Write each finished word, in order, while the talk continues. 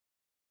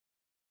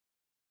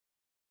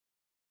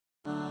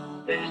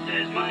This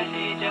is my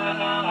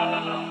hijab,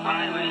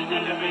 I will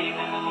never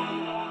remove.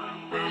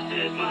 This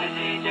is my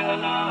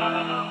hijab,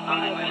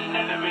 I will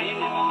never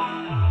remove.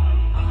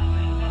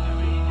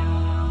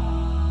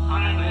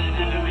 I will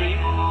never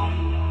remove.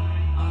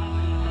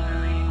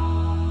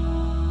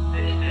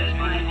 This is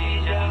my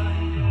hijab.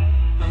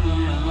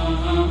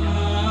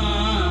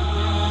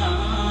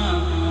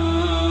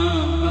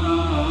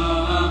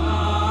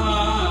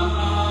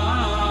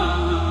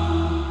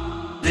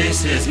 This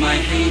is my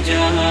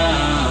hijab,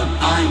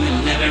 I will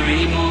never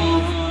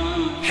remove.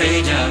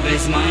 Hijab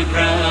is my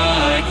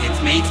pride,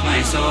 it makes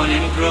my soul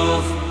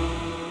improve.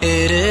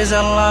 It is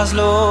Allah's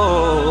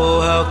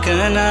law, how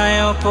can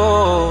I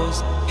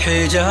oppose?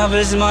 Hijab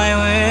is my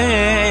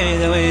way,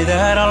 the way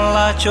that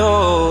Allah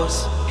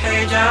chose.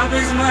 Hijab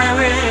is my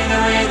way,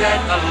 the way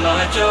that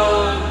Allah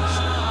chose.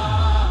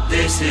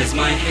 This is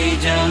my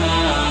hijab,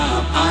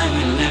 I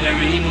will never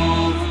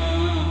remove.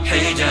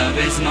 Hijab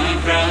is my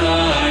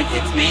pride,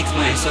 it makes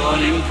my soul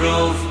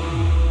improve.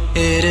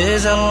 It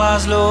is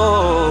Allah's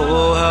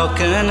law, how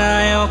can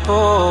I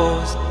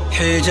oppose?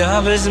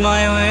 Hijab is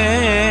my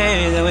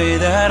way, the way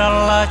that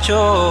Allah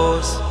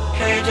chose.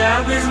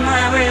 Hijab is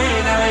my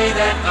way, the way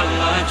that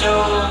Allah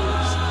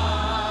chose.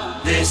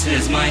 This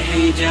is my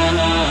hijab,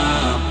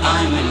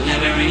 I will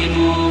never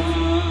remove.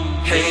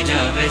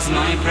 Hijab is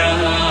my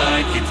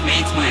pride, it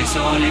makes my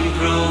soul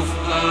improve.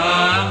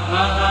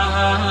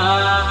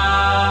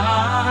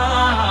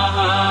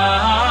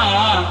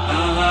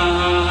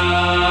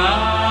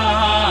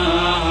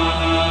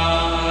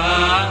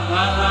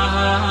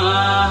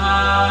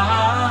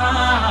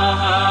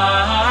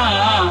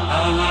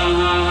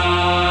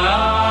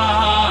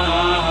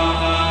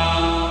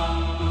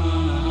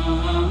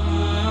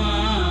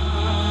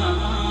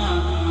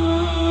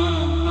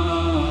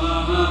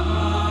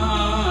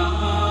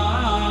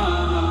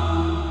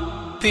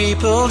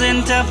 People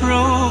didn't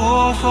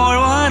approve for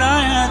what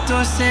I had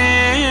to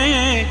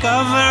say.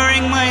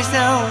 Covering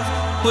myself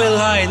will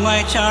hide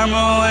my charm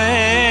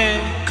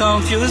away.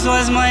 Confused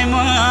was my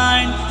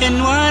mind in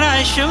what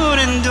I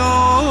shouldn't do.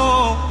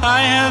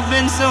 I have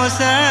been so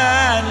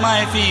sad,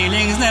 my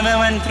feelings never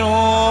went through.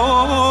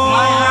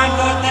 My heart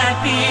got that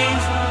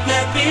peace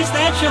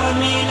that showed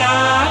me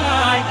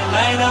light. The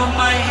light of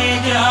my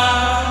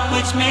hijab,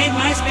 which made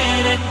my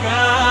spirit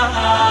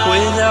bright.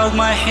 Without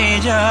my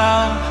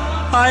hijab,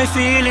 I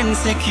feel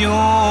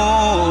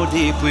insecure.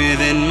 Deep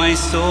within my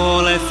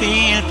soul I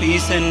feel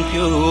peace and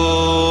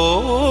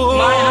pure.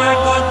 My heart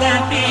got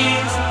that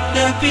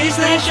peace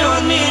that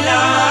showed me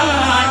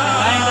light. The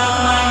light of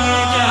my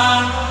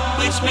hijab,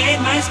 which made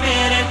my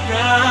spirit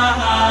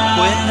bright.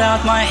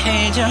 Without my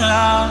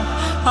hijab,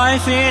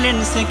 I feel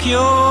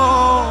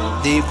insecure.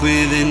 Deep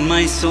within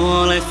my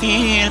soul I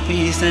feel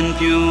peace and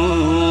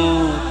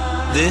pure.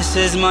 This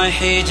is my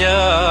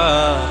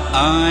hijab,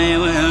 I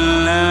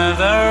will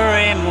never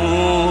remove.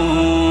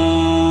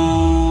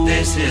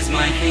 This is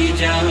my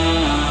hijab,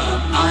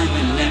 I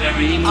will never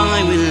remove.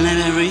 I will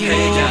never remove.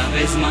 Hijab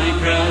is my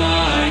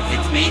pride,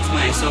 it makes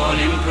my soul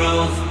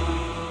improve.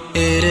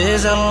 It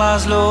is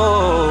Allah's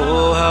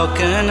law, how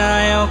can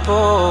I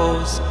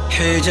oppose?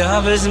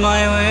 Hijab is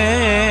my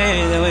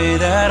way, the way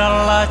that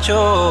Allah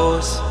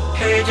chose.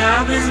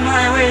 Hijab is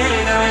my way,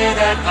 the way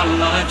that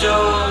Allah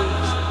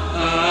chose.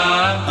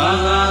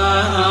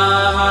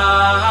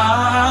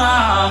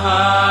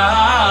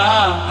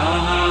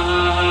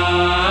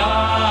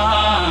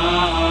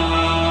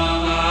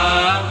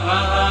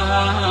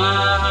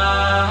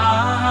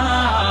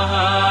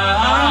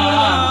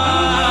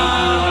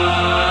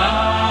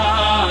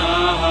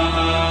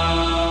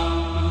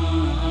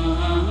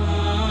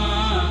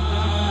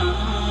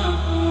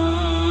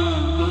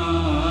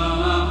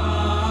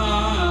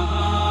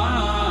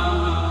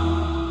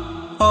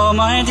 Oh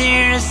my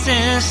dear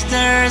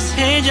sisters,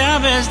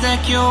 hijab is the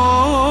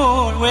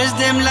cure.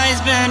 Wisdom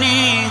lies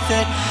beneath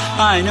it,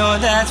 I know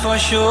that for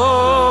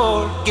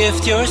sure.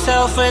 Gift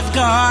yourself with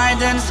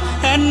guidance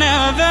and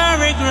never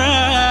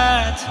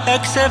regret.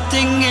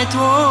 Accepting it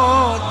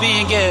would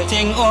be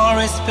getting all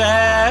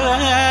respect.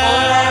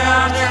 All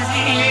around is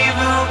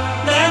evil,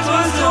 that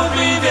wants to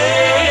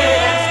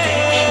prevail.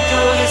 Sticking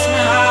to his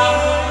now,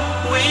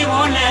 we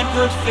won't let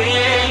good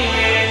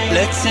fail.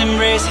 Let's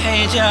embrace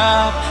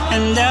hijab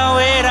and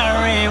await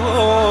our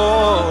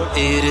reward.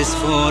 It is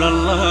for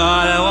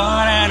Allah,